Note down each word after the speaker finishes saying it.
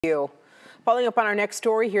You. Following up on our next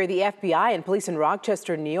story here, the FBI and police in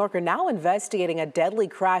Rochester, New York, are now investigating a deadly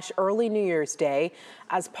crash early New Year's Day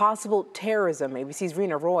as possible terrorism. ABC's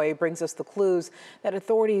Rena Roy brings us the clues that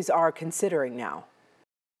authorities are considering now.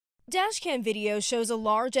 Dashcam video shows a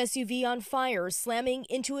large SUV on fire slamming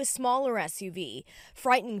into a smaller SUV.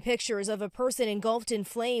 Frightening pictures of a person engulfed in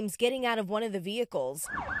flames getting out of one of the vehicles.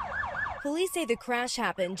 Police say the crash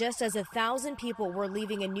happened just as 1,000 people were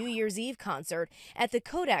leaving a New Year's Eve concert at the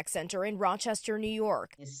Kodak Center in Rochester, New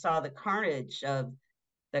York. You saw the carnage of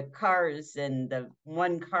the cars, and the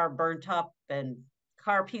one car burnt up and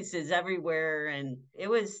car pieces everywhere. And it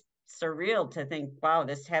was surreal to think, wow,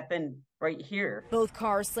 this happened right here. Both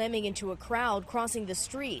cars slamming into a crowd crossing the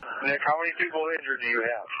street. Nick, how many people injured do you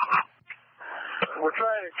have? We're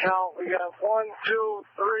trying to count. We got 1, 2,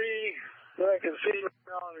 3. I can see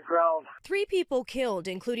on the ground. 3 people killed,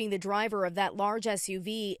 including the driver of that large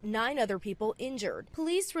SUV, 9 other people injured.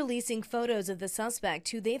 Police releasing photos of the suspect,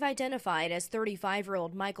 who they've identified as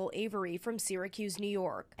 35-year-old Michael Avery from Syracuse, New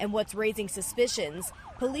York. And what's raising suspicions,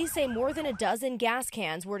 police say more than a dozen gas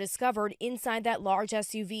cans were discovered inside that large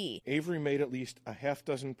SUV. Avery made at least a half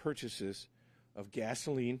dozen purchases of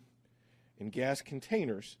gasoline in gas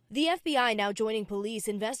containers. The FBI now joining police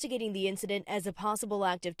investigating the incident as a possible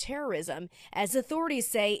act of terrorism, as authorities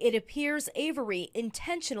say it appears Avery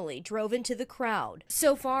intentionally drove into the crowd.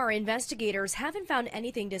 So far, investigators haven't found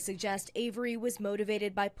anything to suggest Avery was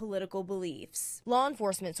motivated by political beliefs. Law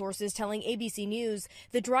enforcement sources telling ABC News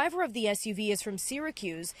the driver of the SUV is from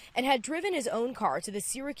Syracuse and had driven his own car to the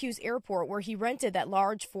Syracuse airport, where he rented that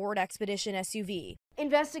large Ford Expedition SUV.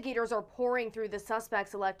 Investigators are pouring through the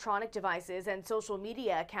suspect's electronic devices and social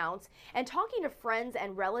media accounts and talking to friends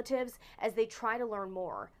and relatives as they try to learn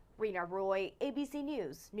more. Rena Roy, ABC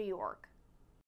News, New York.